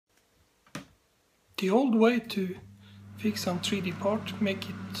The old way to fix some 3D part, make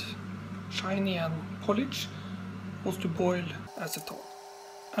it shiny and polished, was to boil acetone,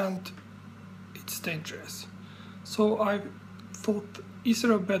 and it's dangerous. So I thought, is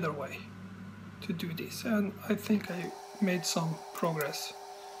there a better way to do this? And I think I made some progress.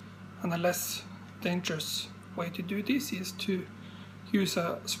 And a less dangerous way to do this is to use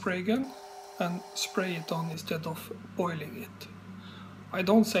a spray gun and spray it on instead of boiling it. I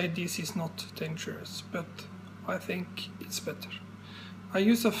don't say this is not dangerous, but I think it's better. I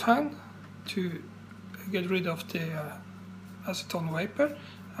use a fan to get rid of the acetone vapor,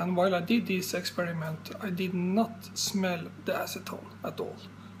 and while I did this experiment I did not smell the acetone at all,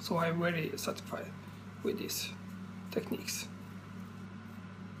 so I'm very satisfied with these techniques.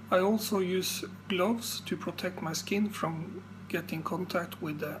 I also use gloves to protect my skin from getting contact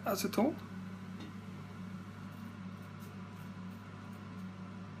with the acetone.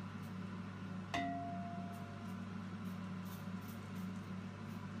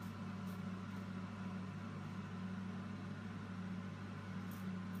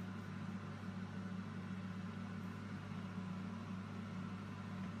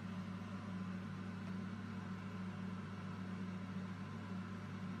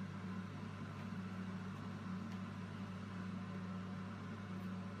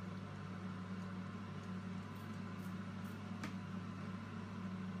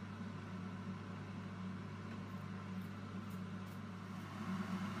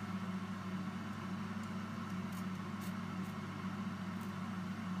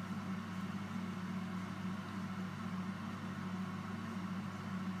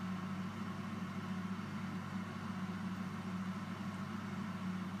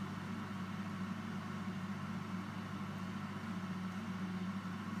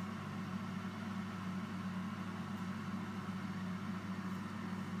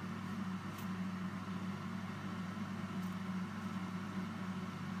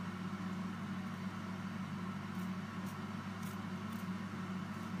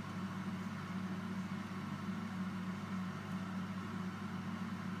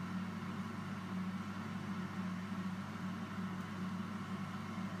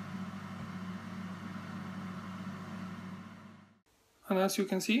 And as you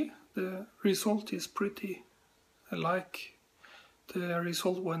can see, the result is pretty like the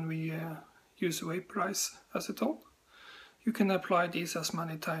result when we use vaporized acetone. You can apply this as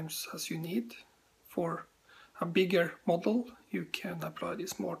many times as you need. For a bigger model, you can apply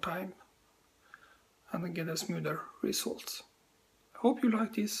this more time and get a smoother results. I hope you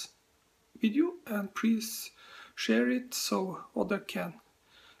like this video, and please share it so others can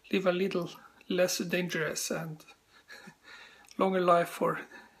live a little less dangerous and longer life for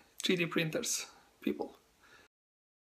 3D printers people.